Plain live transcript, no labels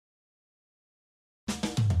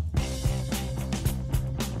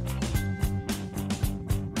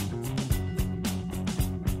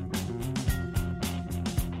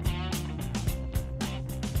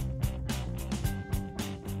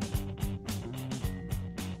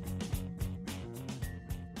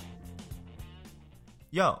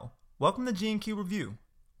Yo, welcome to G&Q Review,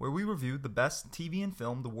 where we review the best TV and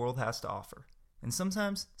film the world has to offer, and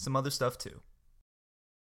sometimes some other stuff too.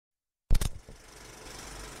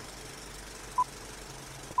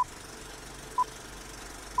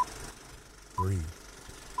 Three,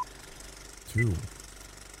 two,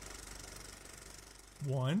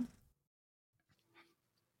 One.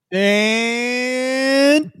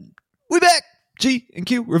 And we back.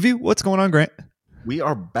 G&Q Review. What's going on, Grant? we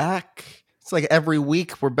are back. It's like every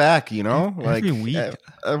week we're back, you know? Like Every week.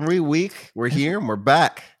 Every week we're here and we're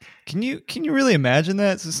back. Can you really imagine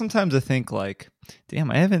that? So sometimes I think like,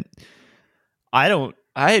 damn, I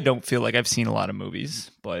don't feel like I've seen a lot of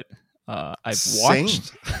movies, but I've Same.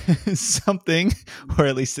 watched something, or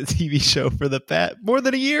at least a TV show for the past more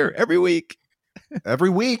than a year every week. Every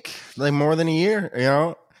week, like more than a year, you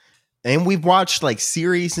know? And we've watched like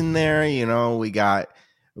series in there, you know. We got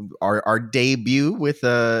our debut with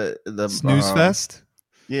the Snooze Fest.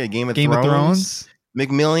 Yeah, Game of Game of Thrones.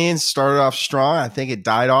 McMillions started off strong. I think it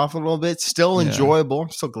died off a little bit. Still Yeah. enjoyable. I'm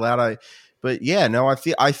so glad but yeah, no, I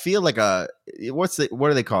feel like what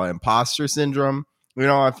do they call it? Imposter syndrome. You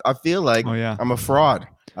know, I feel like Oh, yeah. I'm a fraud.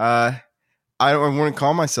 I wouldn't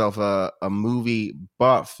call myself a movie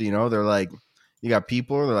buff. You know, they're like, you got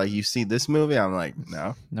people. They're like, you see this movie? I'm like,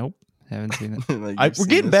 no. Nope. Haven't seen it. Like, We're "You've seen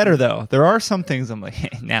getting this better, movie?" though. There are some things I'm like, hey,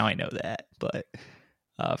 now I know that. But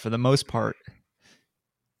for the most part,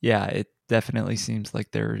 yeah, it definitely seems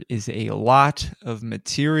like there is a lot of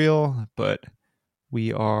material, but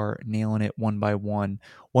we are nailing it one by one.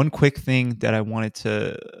 One quick thing that I wanted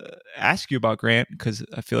to ask you about, Grant, because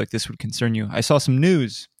I feel like this would concern you. I saw some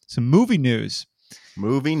news, some movie news.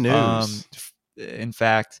 Movie news. In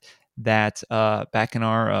fact, that back in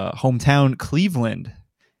our hometown, Cleveland,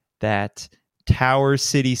 that Tower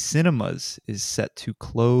City Cinemas is set to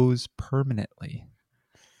close permanently.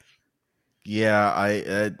 Yeah,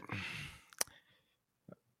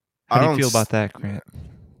 How do you don't feel s- about that, Grant?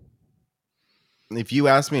 If you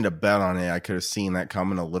asked me to bet on it, I could have seen that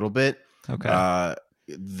coming a little bit. Okay.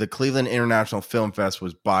 The Cleveland International Film Fest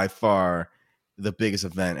was by far the biggest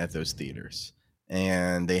event at those theaters,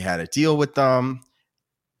 and they had a deal with them.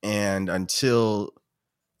 And until,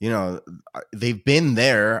 you know, they've been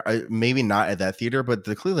there, maybe not at that theater, but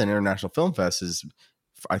the Cleveland International Film Fest is,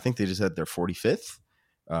 I think they just had their 45th.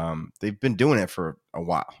 They've been doing it for a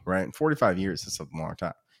while, right? 45 years is a long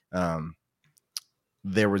time.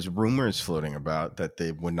 There was rumors floating about that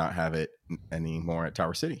they would not have it anymore at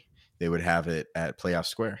Tower City. They would have it at Playoff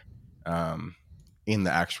Square, in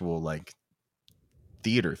the actual like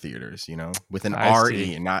theaters, you know, with an I RE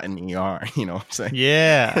see. and not an ER. You know what I'm saying?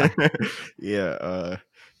 Yeah. Yeah.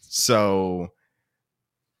 So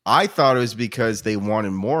I thought it was because they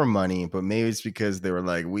wanted more money, but maybe it's because they were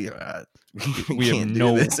like, we have can't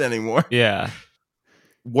no- do this anymore. Yeah.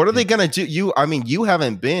 What are they gonna do? You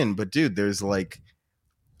haven't been, but dude, there's like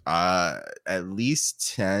at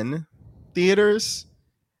least 10 theaters,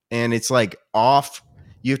 and it's like off.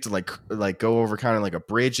 You have to like go over kind of like a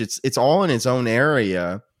bridge. It's all in its own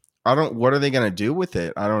area. What are they gonna do with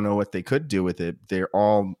it? I don't know what they could do with it. They're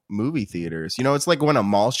all movie theaters. You know, it's like when a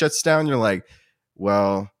mall shuts down, you're like,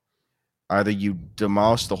 well, either you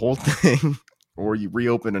demolish the whole thing or you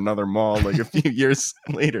reopen another mall like a few years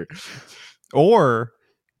later. Or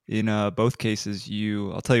in both cases,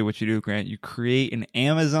 I'll tell you what you do, Grant. You create an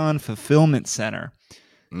Amazon fulfillment center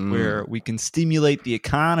where we can stimulate the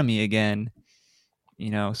economy again, you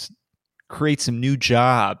know, create some new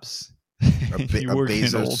jobs. You work in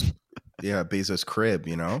Bezos, Bezos crib,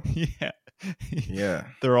 you know? Yeah. Yeah.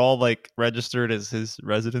 They're all like registered as his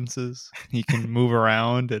residences. He can move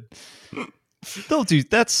around, and they'll do.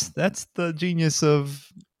 That's the genius of,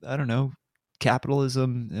 I don't know,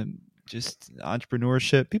 capitalism and just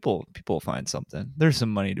entrepreneurship. People find something. There's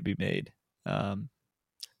some money to be made.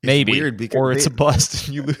 Maybe, weird because or it's a bust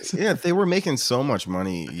and you lose. Yeah, they were making so much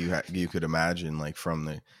money. You could imagine, like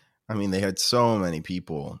they had so many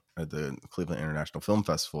people at the Cleveland International Film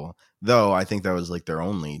Festival. Though I think that was like their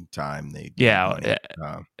only time they. Yeah, made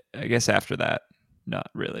money. I guess after that, not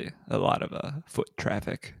really a lot of foot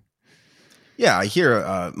traffic. Yeah, I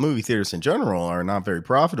hear movie theaters in general are not very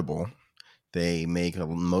profitable. They make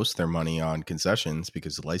most of their money on concessions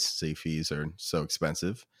because the licensing fees are so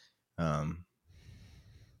expensive.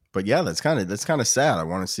 But yeah, that's kind of sad. I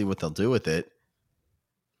want to see what they'll do with it.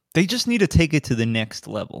 They just need to take it to the next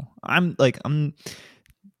level.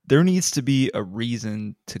 There needs to be a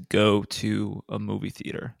reason to go to a movie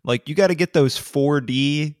theater. Like, you got to get those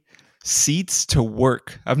 4D seats to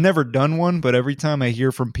work. I've never done one, but every time I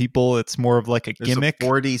hear from people, it's more of like a There's gimmick. a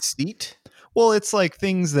 4D seat. Well, it's like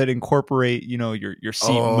things that incorporate, your seat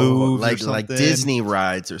Oh, moves or like something. Disney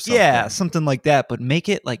rides or something. Yeah, something like that, but make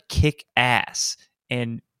it like kick ass,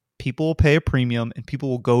 and people will pay a premium and people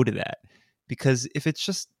will go to that. Because if it's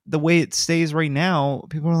just the way it stays right now,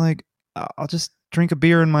 people are like, I'll just drink a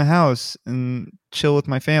beer in my house and chill with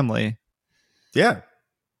my family. Yeah.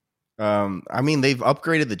 I mean, they've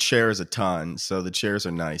upgraded the chairs a ton, so the chairs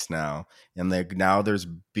are nice now, and now there's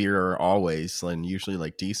beer always, and usually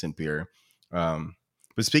like decent beer. But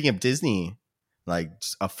speaking of Disney, like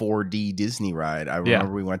a 4D Disney ride, I Yeah.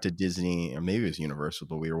 remember we went to Disney, or maybe it was Universal,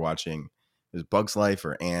 but we were watching it was Bugs Life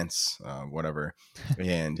or Ants, whatever.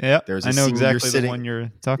 And Yeah, there's a I know scene exactly the one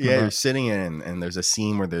you're talking yeah, about. you're sitting in, and there's a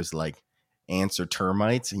scene where there's like ants or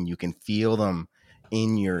termites, and you can feel them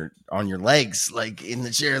on your legs, like in the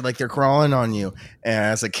chair, like they're crawling on you. And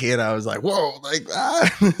as a kid, I was like, "Whoa!" Like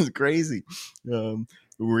this is crazy.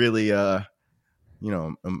 Really,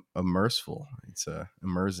 immerseful. It's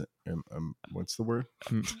immersive. What's the word?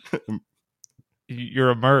 You're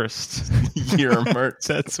immersed. You're immersed.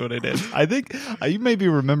 That's what it is. I think you may be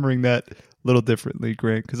remembering that a little differently,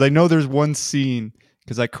 Grant, because I know there's one scene,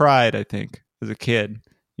 because I cried, I think, as a kid.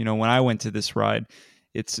 When I went to this ride,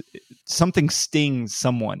 it's something stings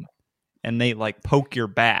someone and they like poke your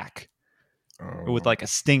back with like a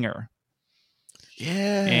stinger.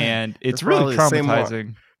 Yeah. And it's really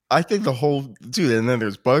traumatizing. I think the whole dude, and then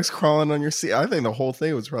there's bugs crawling on your seat. I think the whole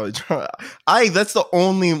thing was probably that's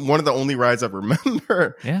one of the only rides I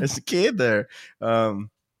remember as a kid there. I'm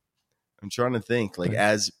trying to think, like,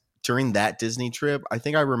 as during that Disney trip, I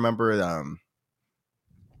think I remember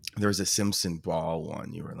there was a Simpson ball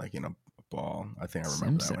one. You were like in a ball. I think I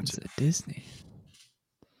remember that one too. At Disney.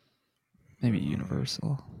 Maybe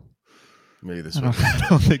Universal. Maybe this one. I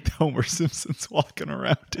don't think Homer Simpson's walking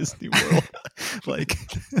around Disney World like,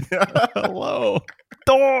 hello.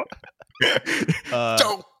 Don't.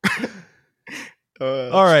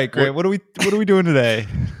 All right, great. What are we doing today?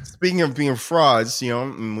 Speaking of being frauds,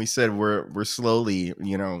 and we said we're slowly,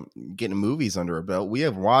 getting movies under our belt. We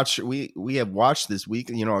have watched this week,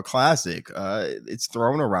 a classic. It's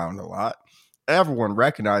thrown around a lot. Everyone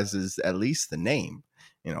recognizes at least the name,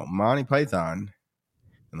 Monty Python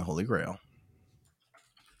and the Holy Grail.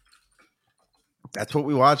 That's what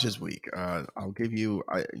we watched this week. I'll give you,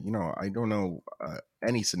 I don't know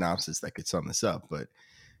any synopsis that could sum this up, but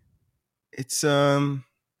it's I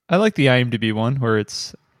like the IMDb one where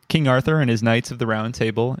it's King Arthur and his Knights of the Round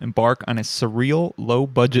Table embark on a surreal,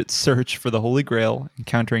 low-budget search for the Holy Grail,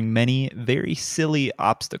 encountering many very silly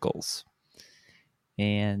obstacles.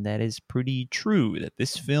 And that is pretty true, that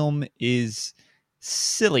this film is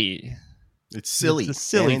silly. It's silly. It's a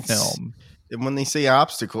silly film. And when they say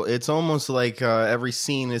obstacle, it's almost like every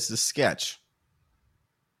scene is a sketch.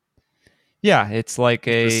 Yeah, it's like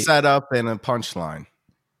a setup and a punchline.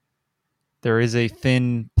 There is a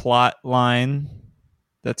thin plot line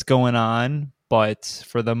that's going on, but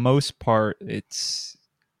for the most part, it's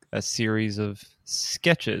a series of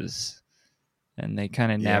sketches, and they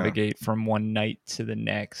kind of navigate from one night to the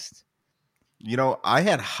next. I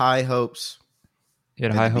had high hopes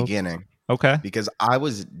at the beginning. Okay. Because I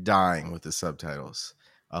was dying with the subtitles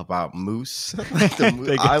about moose.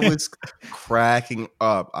 I was cracking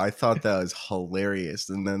up. I thought that was hilarious.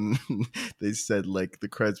 And then they said like the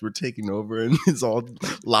credits were taking over and it's all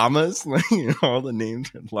llamas, like all the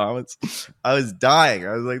names of llamas. I was dying.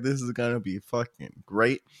 I was like, this is gonna be fucking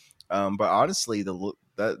great. But honestly,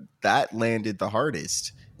 that landed the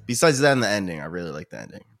hardest. Besides that and the ending, I really like the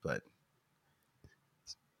ending. But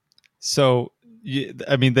so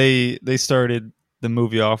I mean, they started the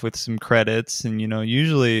movie off with some credits, and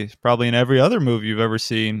usually, probably in every other movie you've ever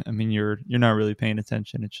seen, I mean, you're not really paying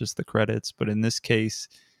attention. It's just the credits. But in this case,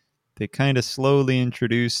 they kind of slowly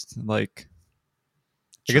introduced, like,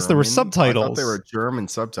 I guess there were subtitles. I thought there were German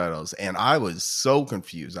subtitles, and I was so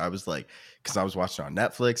confused. I was like, because I was watching on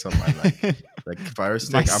Netflix on my like Fire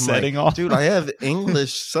Stick. I'm like, off. Dude, I have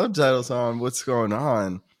English subtitles on. What's going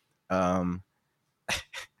on?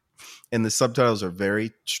 And the subtitles are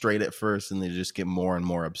very straight at first, and they just get more and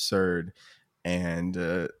more absurd. And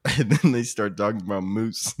then they start talking about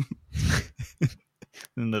moose.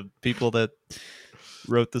 And the people that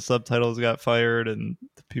wrote the subtitles got fired, and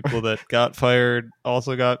the people that got fired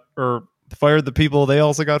also fired the people they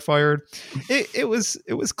also got fired. It was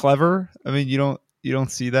clever. I mean, you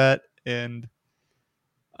don't see that, and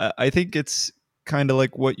I think it's kind of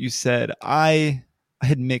like what you said. I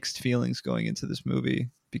had mixed feelings going into this movie,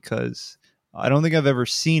 because I don't think I've ever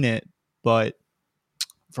seen it, but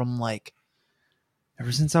from like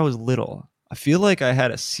ever since I was little, I feel like I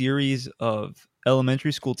had a series of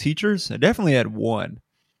elementary school teachers. I definitely had one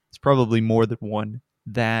it's probably more than one,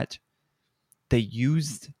 that they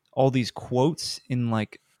used all these quotes in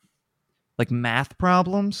like math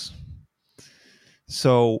problems.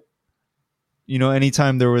 So,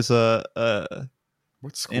 anytime there was What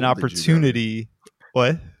school an did you go to? opportunity,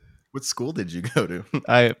 what? What school did you go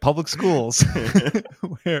to? Public schools,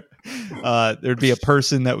 where there'd be a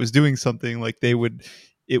person that was doing something, like it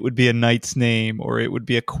would be a knight's name, or it would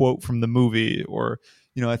be a quote from the movie, or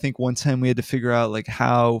I think one time we had to figure out like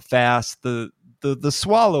how fast the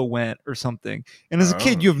swallow went or something. And as a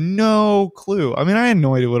kid, Oh. you have no clue. I mean, I had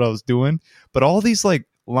no idea what I was doing, but all these like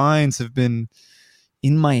lines have been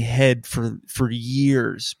in my head for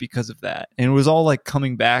years because of that, and it was all like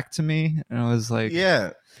coming back to me, and I was like,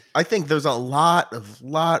 Yeah. I think there's a lot of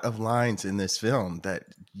lines in this film that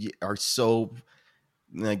are so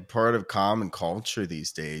like part of common culture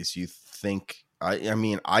these days. You think I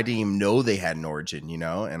mean I didn't even know they had an origin,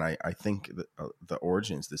 and I think the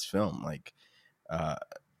origins of this film, like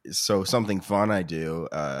so something fun I do,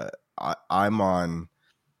 I'm on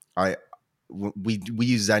I we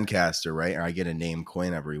use Zencaster, right? And I get a name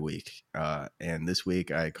coin every week, and this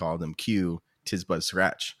week I called him Q, Tis But a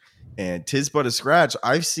Scratch. And Tis But a Scratch,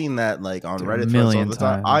 I've seen that like on a Reddit threads all million the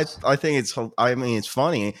time. times. I think it's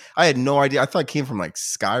funny. I had no idea. I thought it came from like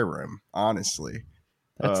Skyrim, honestly.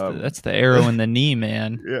 That's the arrow in the knee,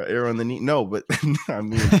 man. Yeah, arrow in the knee. No, but I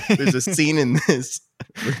mean, there's a scene in this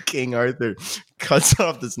where King Arthur cuts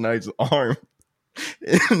off this knight's arm,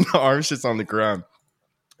 and the arm's just on the ground,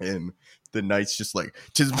 and the knight's just like,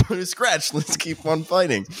 just put a scratch. Let's keep on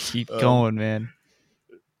fighting. Keep going, man.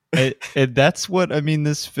 And that's what I mean.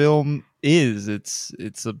 This film is. It's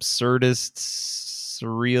absurdist,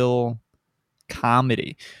 surreal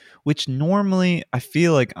comedy, which normally I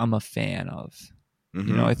feel like I'm a fan of.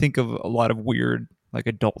 Mhm. I think of a lot of weird like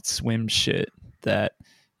Adult Swim shit that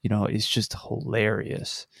is just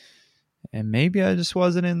hilarious. And maybe I just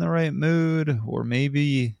wasn't in the right mood, or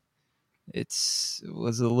maybe it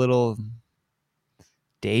was a little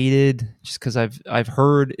dated, just because I've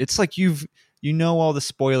heard, it's like all the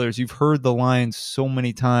spoilers, you've heard the lines so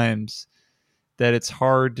many times that it's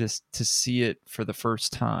hard to see it for the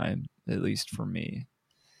first time, at least for me.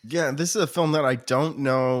 Yeah, this is a film that I don't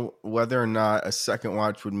know whether or not a second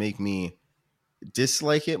watch would make me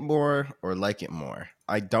dislike it more or like it more.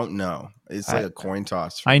 I don't know. It's like a coin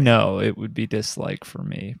toss for I me. know it would be dislike for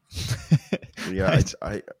me. Yeah,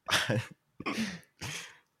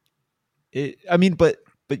 I mean, but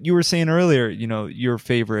you were saying earlier, your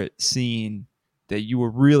favorite scene that you were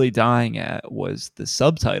really dying at was the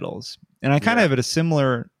subtitles. And I kind of Yeah. had a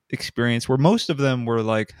similar experience where most of them were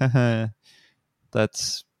like, haha,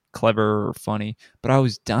 that's clever or funny. But I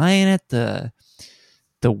was dying at the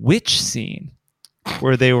witch scene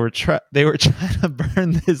where they were trying to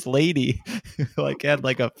burn this lady who like had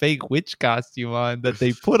like a fake witch costume on that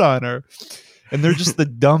they put on her. And they're just the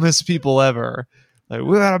dumbest people ever. Like,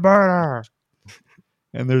 we gotta burn her.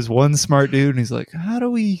 And there's one smart dude, and he's like, how do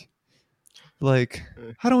we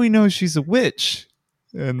know she's a witch?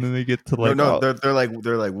 And then they get to like, no, they're like,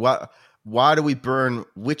 what? Why do we burn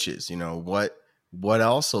witches? What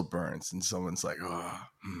also burns? And someone's like,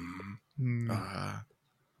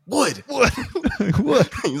 wood. What?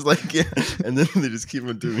 He's like, yeah. And then they just keep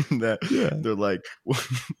on doing that. Yeah. They're like,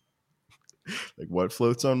 like what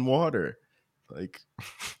floats on water? Like,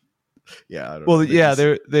 yeah, I don't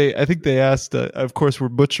know. I think they asked, of course we're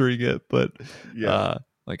butchering it, but Yeah.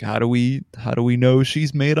 like, how do we know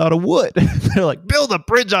she's made out of wood? They're like, build a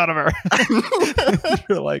bridge out of her.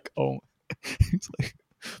 You're like, oh. He's like,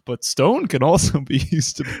 but stone can also be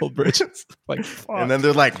used to build bridges. Like, fuck. And then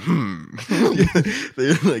they're like,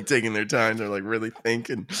 they're like taking their time. They're like really think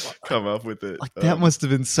and come up with it. Like, that must have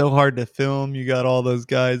been so hard to film. You got all those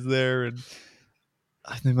guys there, and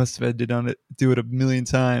they must have had to do it a million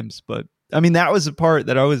times. But I mean, that was a part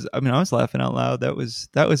that I was laughing out loud. That was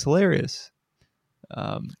hilarious.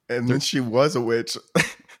 And then she was a witch.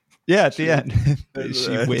 Yeah, at the end.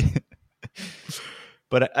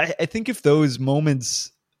 But I think if those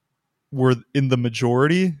moments were in the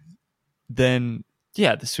majority, then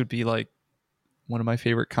yeah, this would be like one of my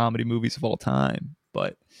favorite comedy movies of all time.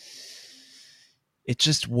 But it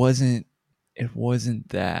just wasn't. It wasn't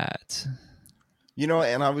that.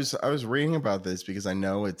 And I was reading about this because I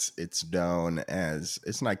know it's known as,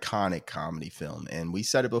 it's an iconic comedy film, and we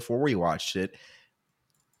said it before we watched it.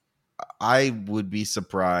 I would be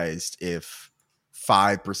surprised if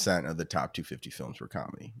 5% of the top 250 films were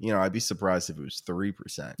comedy. I'd be surprised if it was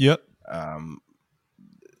 3%. Yep.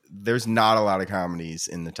 There's not a lot of comedies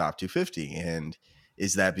in the top 250, and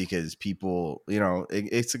is that because people,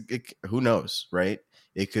 who knows, right?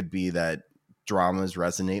 It could be that dramas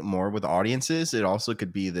resonate more with audiences. It also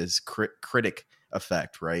could be this critic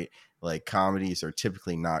effect, right? Like comedies are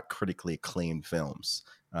typically not critically acclaimed films,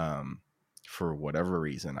 for whatever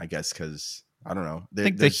reason. I guess because I don't know. I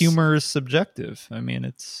think the humor is subjective. I mean,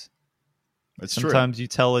 it's sometimes true. you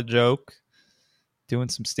tell a joke doing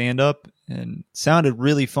some stand up and it sounded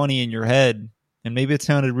really funny in your head, and maybe it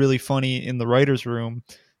sounded really funny in the writer's room,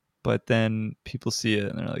 but then people see it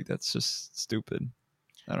and they're like, that's just stupid.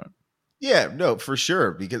 I don't know. Yeah, no, for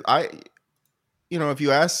sure. Because if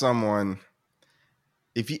you ask someone,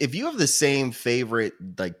 if you have the same favorite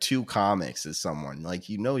like two comics as someone, like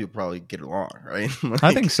you'll probably get along, right? Like,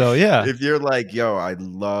 I think so, yeah. If you're like, yo, I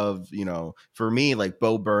love, for me, like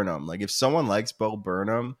Bo Burnham. Like if someone likes Bo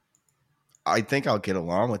Burnham, I think I'll get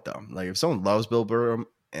along with them. Like if someone loves Bo Burnham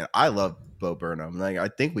and I love Bo Burnham, like I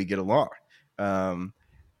think we get along.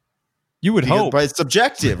 You would hope, but it's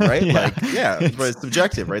subjective, right? Yeah. But it's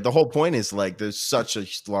subjective, right? The whole point is like there's such a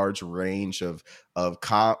large range of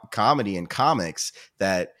comedy and comics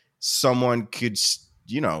that someone could,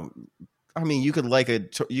 I mean, you could like Amy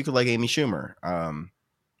Schumer,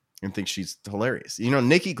 and think she's hilarious.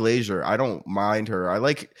 Nikki Glaser, I don't mind her.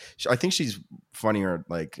 I think she's funnier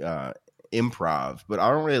like improv, but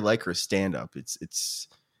I don't really like her stand up. It's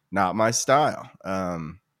not my style.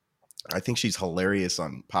 I think she's hilarious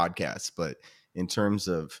on podcasts, but in terms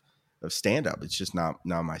of stand up, it's just not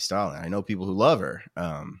my style. And I know people who love her.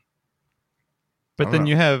 But then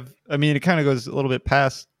you have, I mean, it kind of goes a little bit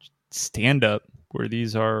past stand up where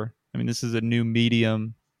these are, I mean, this is a new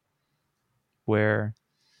medium where,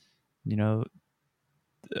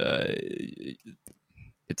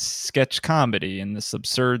 it's sketch comedy and this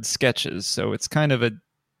absurd sketches. So it's kind of a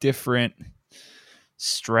different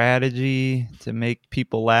strategy to make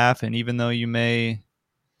people laugh. And even though you may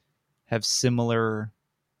have similar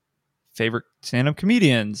favorite stand-up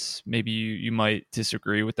comedians, maybe you might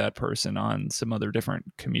disagree with that person on some other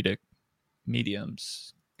different comedic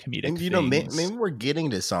mediums. And maybe we're getting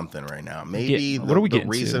to something right now. Maybe what are we getting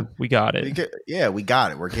to? We got it. We got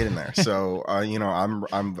it. We're getting there. So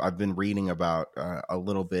I've been reading about a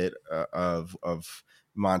little bit of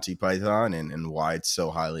Monty Python and why it's so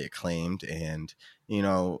highly acclaimed. And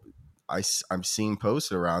I'm seeing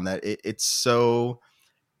posted around that it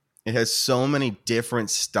has so many different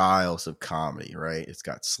styles of comedy, right? It's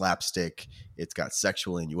got slapstick, it's got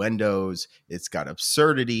sexual innuendos, it's got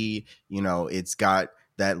absurdity, it's got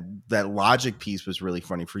that logic piece was really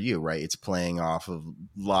funny for you, right? It's playing off of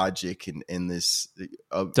logic and this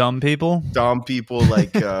dumb people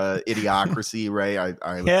like Idiocracy, right?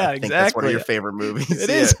 I think that's one of your favorite movies.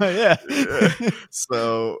 It is, yeah.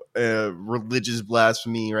 So religious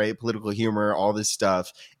blasphemy, right? Political humor, all this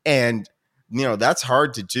stuff, and that's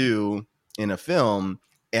hard to do in a film.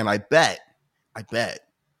 And I bet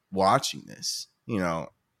watching this,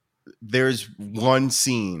 there's one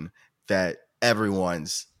scene that everyone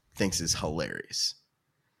thinks is hilarious.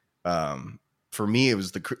 For me, it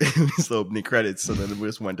was the opening credits, so then it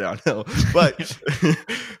just went downhill.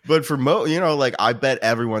 But for like I bet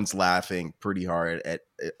everyone's laughing pretty hard at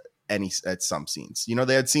some scenes.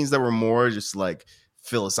 They had scenes that were more just like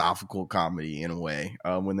philosophical comedy in a way,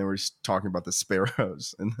 when they were talking about the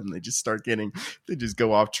sparrows, and then they just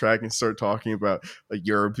go off track and start talking about like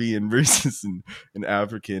European versus an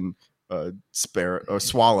African sparrow, a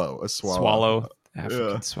swallow.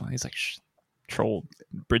 African swallow. He's like troll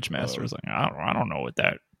Bridgemaster is like, I don't know what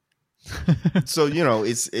that. So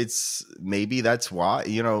it's maybe that's why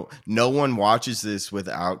no one watches this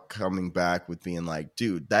without coming back with being like,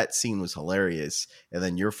 dude, that scene was hilarious, and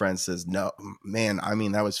then your friend says, no man, I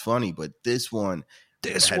mean that was funny, but this one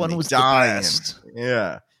was dying. The best.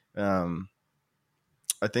 Yeah.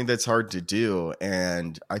 I think that's hard to do,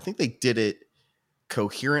 and I think they did it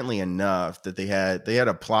coherently enough that they had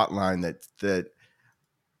a plot line that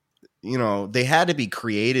they had to be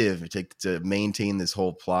creative to maintain this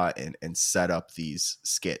whole plot and set up these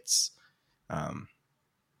skits.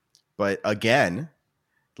 But again,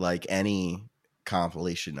 like any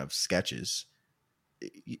compilation of sketches,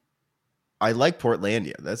 I like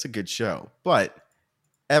Portlandia. That's a good show. But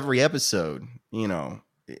every episode,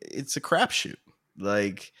 it's a crapshoot.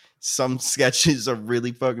 Like some sketches are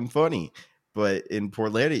really fucking funny. But in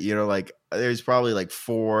Portlandia, like there's probably like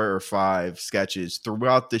 4 or 5 sketches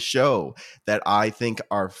throughout the show that I think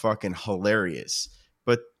are fucking hilarious.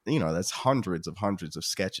 But that's hundreds of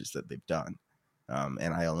sketches that they've done,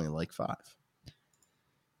 and I only like 5.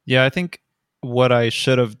 Yeah, I think what I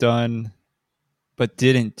should have done but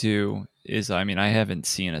didn't do is, I mean, I haven't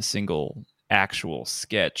seen a single actual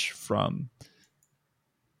sketch from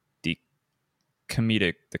the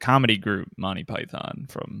comedy group Monty Python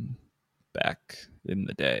from back in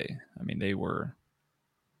the day. I mean, they were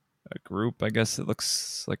a group, I guess it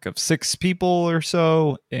looks like, of 6 people or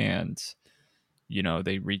so, and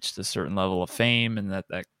they reached a certain level of fame, and that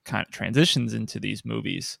kind of transitions into these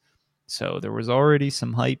movies. So there was already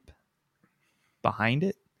some hype behind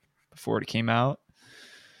it before it came out.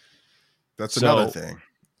 That's another thing.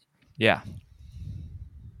 Yeah.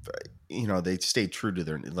 They stayed true to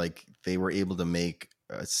they were able to make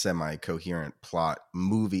a semi-coherent plot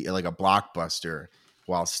movie, like a blockbuster,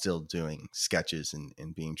 while still doing sketches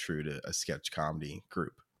and being true to a sketch comedy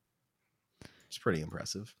group. It's pretty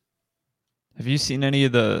impressive. Have you seen any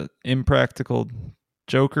of the Impractical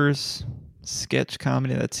Jokers sketch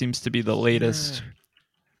comedy? That seems to be the latest.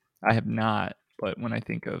 I have not, but when I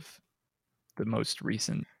think of the most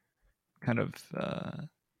recent kind of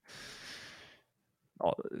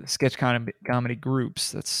sketch comedy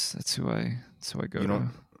groups, that's who I go to.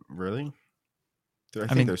 Really?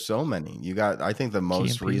 I think there's so many. I think the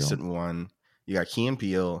most recent one, you got Key and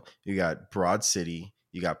Peele, you got Broad City,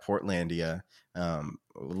 you got Portlandia, a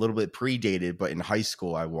little bit predated, but in high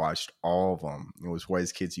school I watched all of them. It was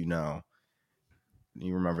Whitest Kids You Know.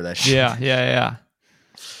 You remember that shit? Yeah.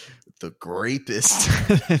 The Grapist.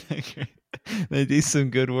 They do some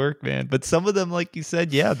good work, man. But some of them, like you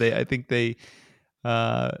said, I think they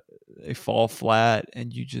fall flat,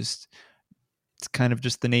 and it's kind of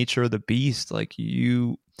just the nature of the beast. Like,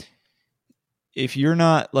 if you're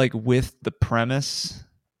not like with the premise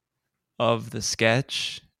of the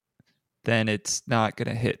sketch, then it's not going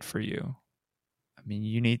to hit for you. I mean,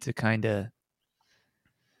 you need to kind of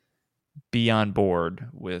be on board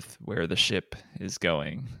with where the ship is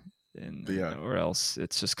going, or else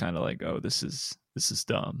it's just kind of like, oh, this is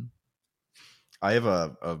dumb. I have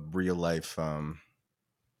a real life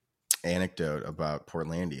anecdote about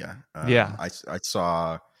Portlandia. I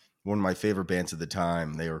saw one of my favorite bands at the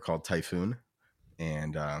time. They were called Typhoon,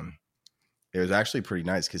 and it was actually pretty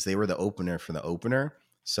nice because they were the opener for the opener.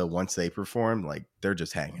 So once they performed, like, they're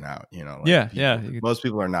just hanging out, Most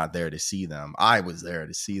people are not there to see them. I was there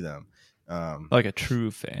to see them. Like a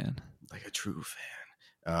true fan.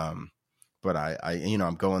 But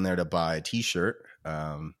I'm going there to buy a t-shirt.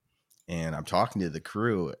 And I'm talking to the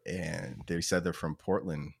crew, and they said they're from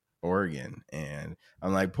Portland, Oregon. And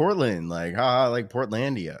I'm like, Portland, like, like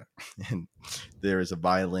Portlandia. And there is a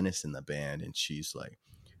violinist in the band, and she's like,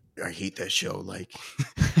 I hate that show. Like,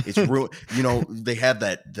 it's real. They have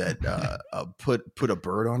that put a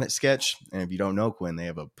bird on it sketch. And if you don't know, Quinn, they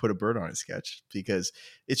have a put a bird on it sketch because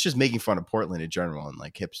it's just making fun of Portland in general and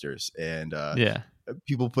like hipsters. And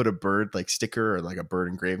people put a bird like sticker or like a bird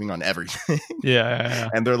engraving on everything. Yeah.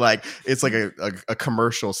 And they're like, it's like a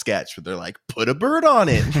commercial sketch where they're like, put a bird on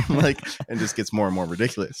it, like, and just gets more and more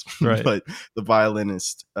ridiculous. Right. But the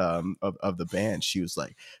violinist of the band, she was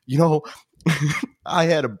like, I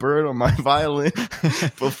had a bird on my violin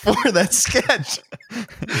before that sketch,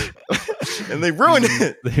 and they ruined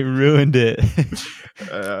it.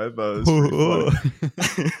 I thought it was pretty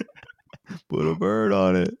funny. Put a bird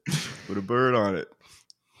on it. Put a bird on it.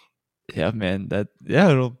 Yeah, man.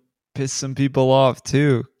 It'll piss some people off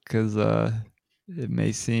too, because it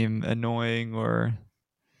may seem annoying or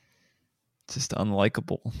just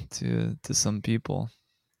unlikable to some people.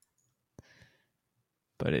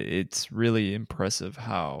 But it's really impressive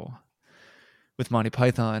how, with Monty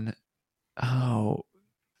Python, how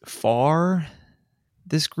far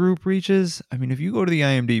this group reaches. I mean, if you go to the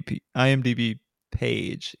IMDb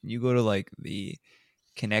page, and you go to like the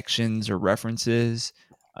connections or references,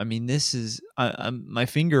 I mean, this is my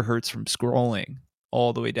finger hurts from scrolling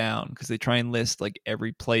all the way down because they try and list like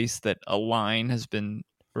every place that a line has been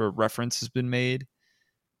or a reference has been made.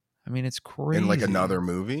 I mean, it's crazy. In like another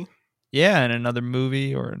movie? Yeah, in another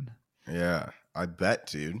movie yeah, I bet,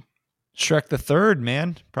 dude. Shrek the Third,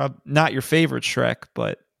 man. Probably not your favorite Shrek,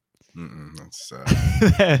 but that's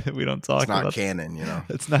we don't talk about. It's not canon,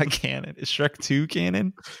 It's not canon. Is Shrek 2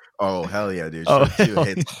 canon? Oh, hell yeah, dude. Shrek 2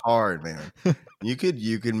 hits hard, man. You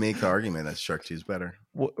could make the argument that Shrek 2 is better.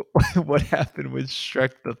 What happened with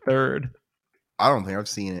Shrek the Third? I don't think I've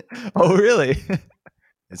seen it. Oh, really?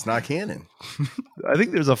 It's not canon. I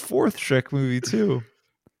think there's a 4th Shrek movie too.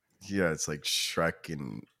 Yeah, it's like Shrek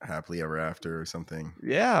and Happily Ever After or something.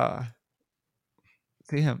 Yeah.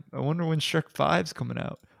 Damn, I wonder when Shrek 5's coming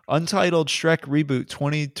out. Untitled Shrek Reboot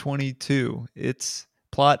 2022. It's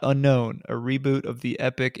plot unknown. A reboot of the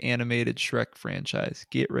epic animated Shrek franchise.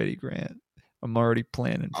 Get ready, Grant. I'm already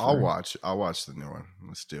planning. I'll watch the new one.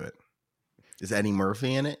 Let's do it. Is Eddie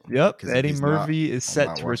Murphy in it? Yep. Eddie Murphy is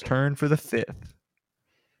set to return for the 5th.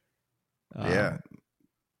 Yeah.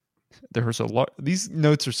 There was these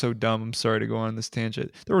notes are so dumb. I'm sorry to go on this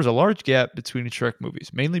tangent. There was a large gap between Shrek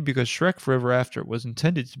movies, mainly because Shrek Forever After was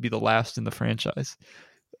intended to be the last in the franchise.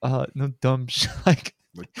 No dumb like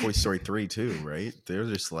Toy Story 3 too, right? They're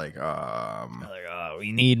just like,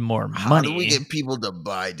 we need more money. how do we get people to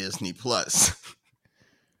buy Disney Plus?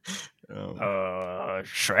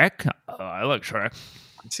 Shrek. I like Shrek.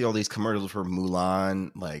 I see all these commercials for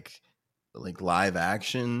Mulan, like live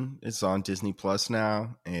action. It's on Disney Plus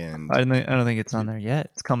now, and I don't think it's on there yet.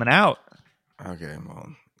 It's coming out. okay, well,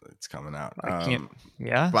 it's coming out. I can't.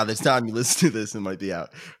 Yeah. By the time you listen to this, it might be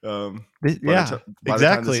out.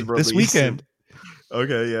 Exactly. This weekend.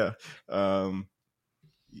 Okay, yeah.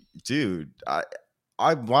 Dude,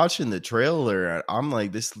 I'm watching the trailer. And I'm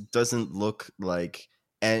like, this doesn't look like,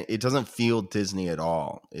 and it doesn't feel Disney at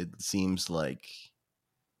all. It seems like,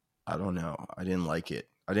 I don't know. I didn't like it.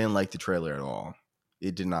 I didn't like the trailer at all.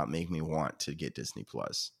 It did not make me want to get Disney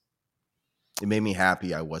Plus. It made me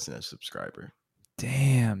happy I wasn't a subscriber.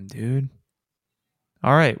 Damn, dude.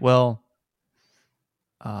 All right. Well,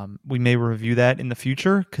 we may review that in the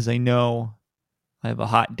future because I know I have a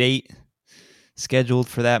hot date scheduled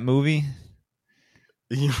for that movie.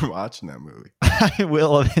 You're watching that movie. I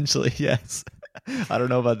will eventually, yes. I don't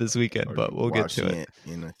know about this weekend, but we'll get to it.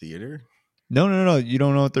 In a theater? No. You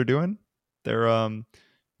don't know what they're doing? They're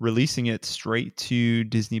releasing it straight to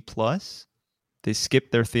Disney Plus. They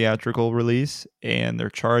skipped their theatrical release and they're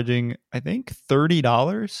charging, I think,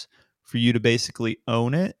 $30 for you to basically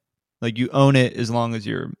own it. Like you own it as long as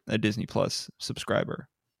you're a Disney Plus subscriber.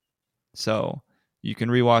 So you can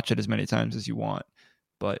rewatch it as many times as you want,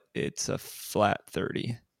 but it's a flat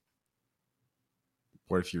 30.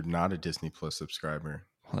 What if you're not a Disney Plus subscriber?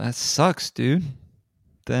 Well, that sucks, dude.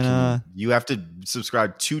 Then you have to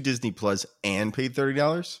subscribe to Disney Plus and pay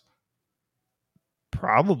 $30?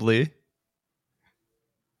 Probably.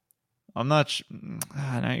 I'm not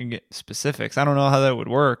now you get specifics. I don't know how that would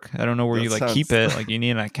work. I don't know where you keep it. Like you need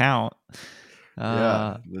an account.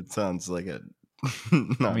 Yeah, that sounds like a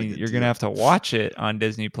I mean, you're going to have to watch it on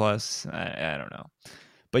Disney Plus. I don't know.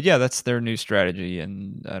 But yeah, that's their new strategy.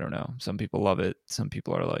 And I don't know. Some people love it. Some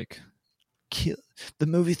people are like, the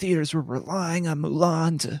movie theaters were relying on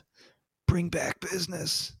Mulan to bring back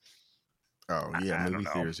business. Oh, yeah. Movie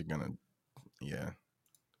theaters are going to, yeah.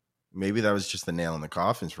 Maybe that was just the nail in the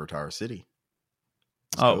coffins for Tower City.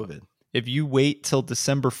 It's COVID. If you wait till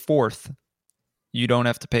December 4th, you don't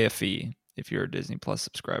have to pay a fee if you're a Disney Plus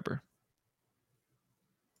subscriber.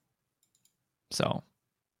 So,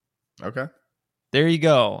 okay, there you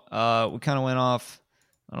go. We kind of went off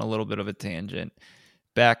on a little bit of a tangent.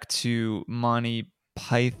 Back to Monty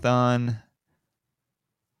Python.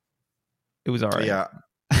 It was all right. Yeah.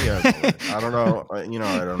 I don't know. I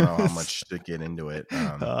don't know how much to get into it.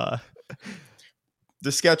 The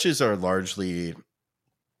sketches are largely.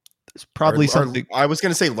 There's probably something. I was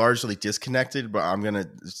going to say largely disconnected, but I'm going to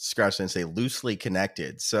scratch that and say loosely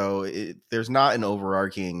connected. So there's not an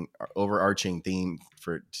overarching theme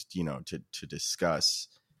for to discuss,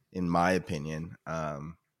 in my opinion.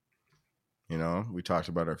 We talked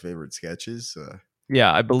about our favorite sketches.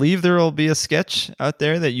 Yeah, I believe there will be a sketch out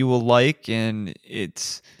there that you will like, and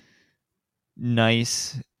it's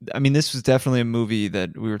nice. I mean, this was definitely a movie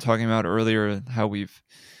that we were talking about earlier, how we've,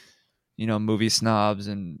 movie snobs,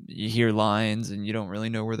 and you hear lines and you don't really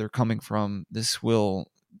know where they're coming from. This will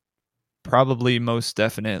probably most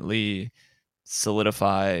definitely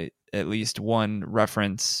solidify at least one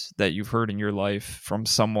reference that you've heard in your life from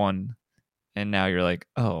someone, and now you're like,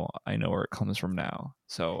 oh, I know where it comes from now.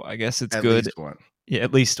 So I guess it's good. At least one. Yeah,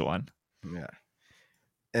 at least one. Yeah.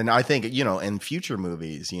 And I think, in future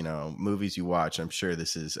movies, movies you watch, I'm sure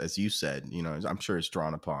this is, as you said, I'm sure it's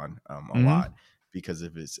drawn upon a lot because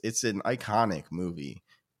of it's an iconic movie.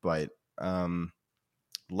 But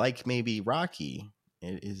like maybe Rocky,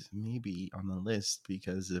 it is maybe on the list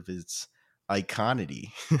because of its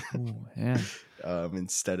iconity. Ooh, yeah.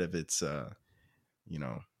 Instead of its,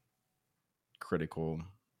 critical,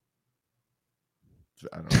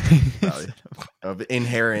 I don't know, value of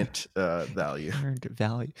inherent value.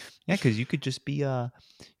 Yeah, because you could just be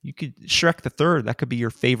you could Shrek the Third. That could be your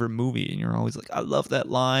favorite movie, and you're always like, I love that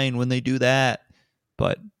line when they do that,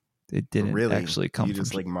 but it didn't really actually come you from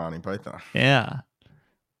just like Monty Python. Yeah,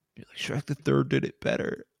 you're like Shrek the Third did it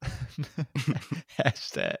better.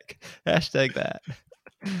 Hashtag that.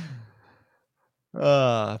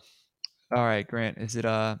 All right, Grant. Is it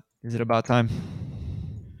about time?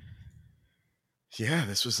 Yeah, it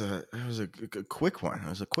was a quick one. It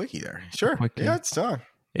was a quickie there. Sure. Yeah, it's time.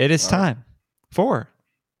 It is time for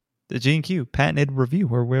the G&Q patented review,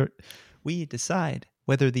 where we decide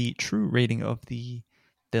whether the true rating of the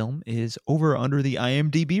film is over under the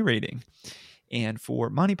IMDb rating. And for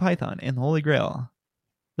Monty Python and the Holy Grail,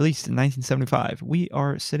 released in 1975, we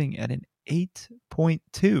are sitting at an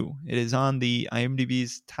 8.2. It is on the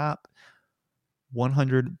IMDb's top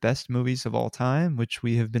 100 best movies of all time, which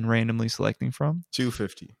we have been randomly selecting from.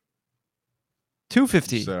 250.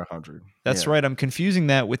 250. 100. That's right. I'm confusing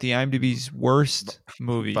that with the IMDb's worst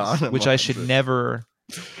movies, which I should never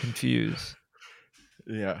confuse.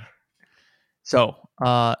 Yeah. So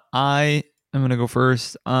I am going to go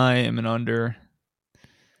first. I am an under.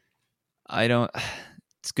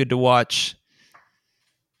 It's good to watch.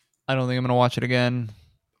 I don't think I'm going to watch it again.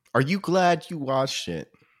 Are you glad you watched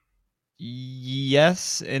it?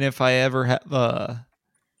 Yes. And if I ever have a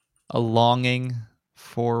longing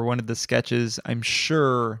for one of the sketches, I'm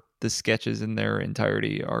sure the sketches in their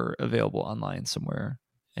entirety are available online somewhere.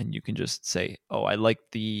 And you can just say, oh, I like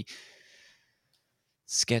the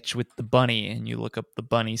sketch with the bunny. And you look up the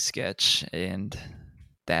bunny sketch. And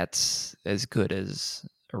that's as good as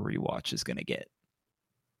a rewatch is going to get.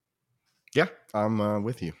 Yeah, I'm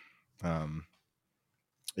with you.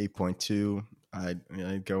 8.2.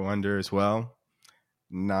 I'd go under as well.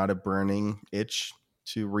 Not a burning itch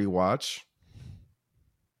to rewatch.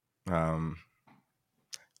 I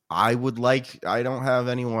don't have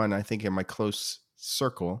anyone, I think, in my close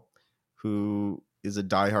circle who is a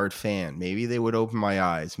diehard fan. Maybe they would open my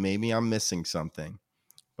eyes. Maybe I'm missing something.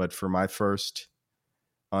 But for my first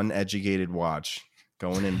uneducated watch,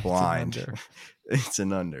 going in blind, it's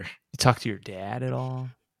an under. You talk to your dad at all?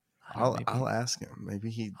 I'll ask him.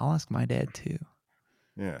 I'll ask my dad too.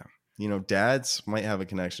 Yeah. Dads might have a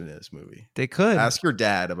connection to this movie. They could. Ask your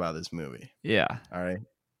dad about this movie. Yeah. All right.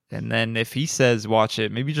 And then if he says watch it,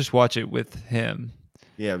 maybe just watch it with him.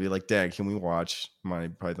 Yeah, be like, Dad, can we watch Monty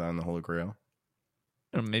Python and the Holy Grail?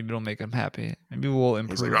 And maybe it'll make him happy. Maybe we'll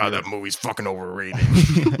improve. He's like, that movie's fucking overrated.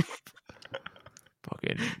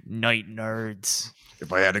 Fucking night nerds.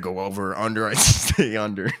 If I had to go over or under, I'd stay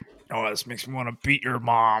under. Oh, this makes me want to beat your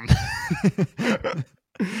mom.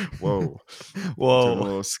 Whoa. Whoa. Doing a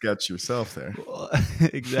little sketch yourself there.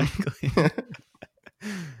 Exactly.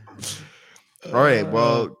 All right.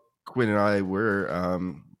 Well, Quinn and I, we're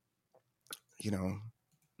on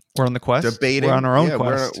the quest. Debating. We're on our own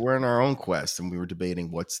quest. We're on our own quest, and we were debating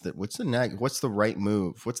what's the next, what's the right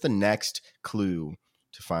move, what's the next clue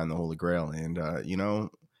to find the Holy Grail, and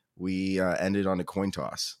we ended on a coin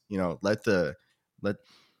toss.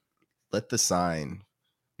 Let the sign,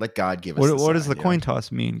 let God give us. What does the coin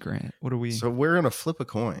toss mean, Grant? What are we? So we're gonna flip a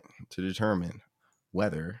coin to determine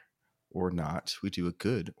whether or not we do a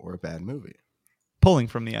good or a bad movie. Pulling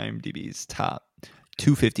from the IMDb's top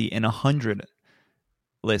 250 and 100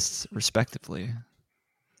 lists, respectively.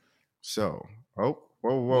 So,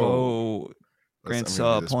 whoa. Grant's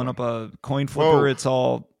pulling up a coin flipper. It's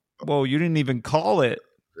all, you didn't even call it.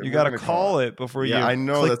 You got to call it before you I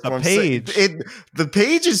know click that's the what page. I'm saying. The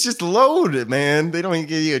page is just loaded, man. They don't even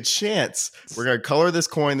give you a chance. We're going to color this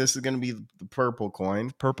coin. This is going to be the purple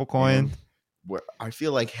coin. Purple coin. I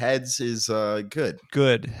feel like heads is good.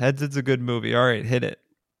 Good. Heads is a good movie. All right, hit it.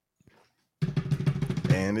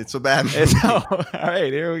 And it's a bad movie. All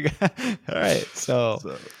right, here we go. All right, so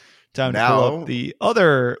time to pull up the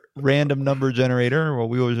other random number generator. Well,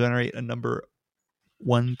 we will generate a number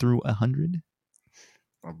 1 through 100.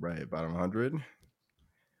 All right, bottom 100.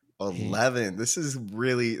 11. This is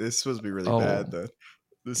supposed to be really bad, though.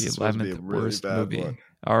 This is supposed to be a really bad movie. One.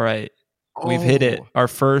 All right, we've hit it. Our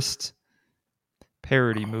first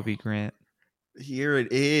parody movie, Grant. Here it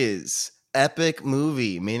is. Epic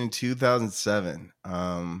movie made in 2007.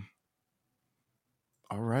 All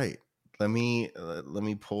right. Let me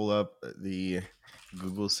pull up the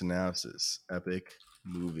Google synopsis. Epic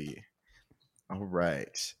movie. All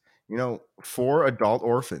right. 4 adult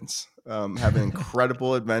orphans have an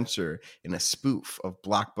incredible adventure in a spoof of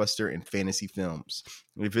blockbuster and fantasy films.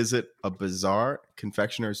 We visit a bizarre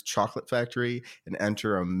confectioner's chocolate factory and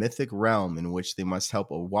enter a mythic realm in which they must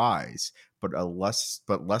help a wise but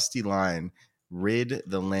lusty lion rid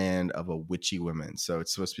the land of a witchy woman. So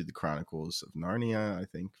it's supposed to be the Chronicles of Narnia, I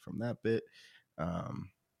think, from that bit.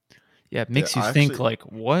 It makes you think, like,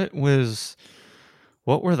 what were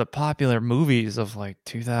the popular movies of like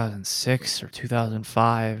 2006 or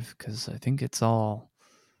 2005? Because I think it's all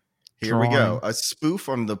Here we go. A spoof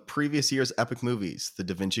on the previous year's epic movies: The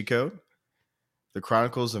Da Vinci Code, The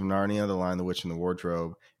Chronicles of Narnia, The Lion, the Witch, and the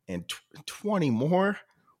Wardrobe, and 20 more.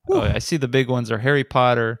 Oh, I see the big ones are Harry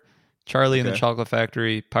Potter, Charlie and the Chocolate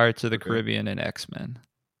Factory, Pirates of the Caribbean, and X-Men.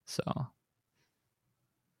 So,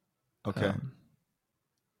 okay.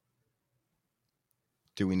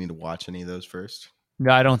 Do we need to watch any of those first?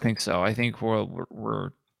 No, I don't think so. I think we're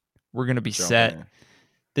we're gonna be Jump set. in.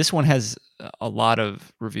 This one has a lot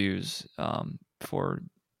of reviews for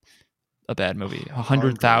a bad movie,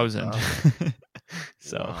 100,000.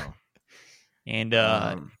 So, Wow. and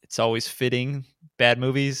it's always fitting. Bad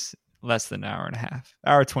movies less than an hour and a half,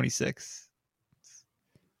 hour 26.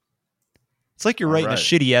 It's like you're All writing a right.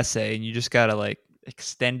 shitty essay and you just gotta like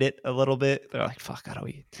extend it a little bit. They're like, fuck,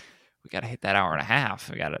 we gotta hit that hour and a half.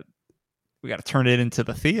 We gotta turn it into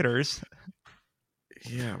the theaters.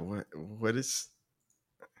 Yeah, what is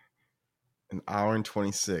an hour and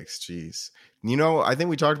 26? Jeez. I think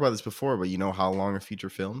we talked about this before, but you know how long a feature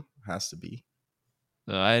film has to be?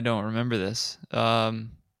 I don't remember this.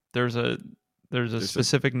 There's a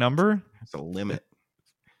specific number. There's a limit.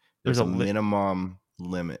 There's There's a a minimum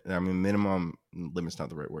limit. I mean, minimum limit's not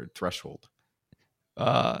the right word. Threshold.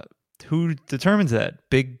 Who determines that?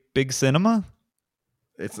 Big cinema?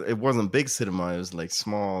 It wasn't big cinema. It was like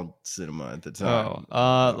small cinema at the time.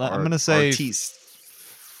 I'm gonna say artiste.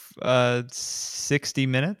 60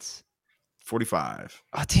 minutes. 45.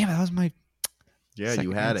 Oh damn, that was my Yeah, second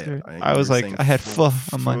you had answer. it. I was like, I had full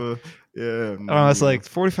on my. Yeah, I was like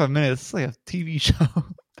 45 minutes. It's like a TV show.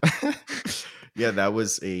 Yeah, that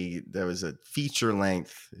was a feature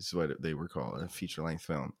length is what they were called, a feature length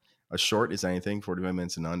film. A short is anything 45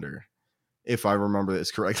 minutes and under. If I remember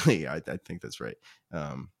this correctly, I think that's right.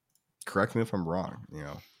 Correct me if I'm wrong,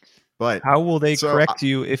 But how will they correct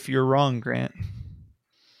you if you're wrong, Grant?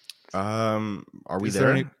 Are we Is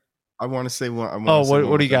there? there I want to say one.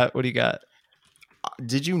 What do you got? What do you got?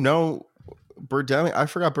 Did you know Birdemic? I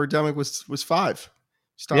forgot Birdemic was 5.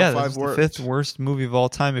 Top yeah, 5 the 5th worst movie of all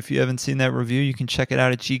time. If you haven't seen that review, you can check it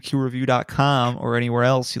out at gqreview.com or anywhere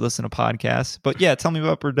else you listen to podcasts. But yeah, tell me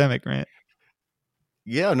about Birdemic, Grant.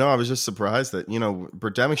 Yeah, no, I was just surprised that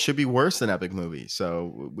Birdemic should be worse than Epic Movie.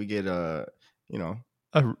 So we get a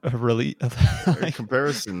really a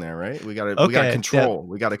comparison there, right? We got to control.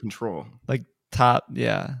 Yeah. We got to control. Like top,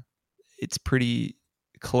 yeah. It's pretty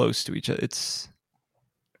close to each other.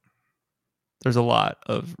 There's a lot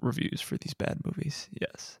of reviews for these bad movies.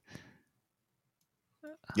 Yes.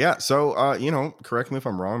 Yeah. So, correct me if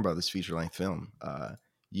I'm wrong about this feature length film.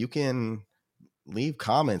 You can leave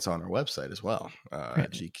comments on our website as well,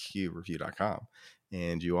 at gqreview.com.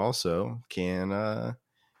 And you also can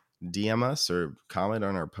DM us or comment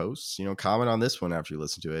on our posts. Comment on this one after you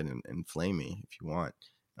listen to it and flame me if you want.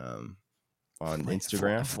 On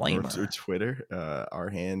Instagram or Twitter. Our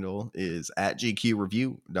handle is at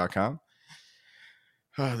gqreview.com.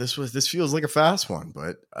 This feels like a fast one,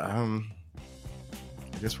 but I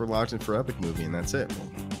guess we're locked in for Epic Movie, and that's it.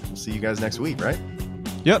 We'll see you guys next week, right?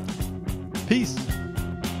 Yep. Peace.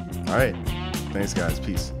 All right. Thanks, guys.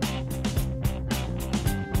 Peace.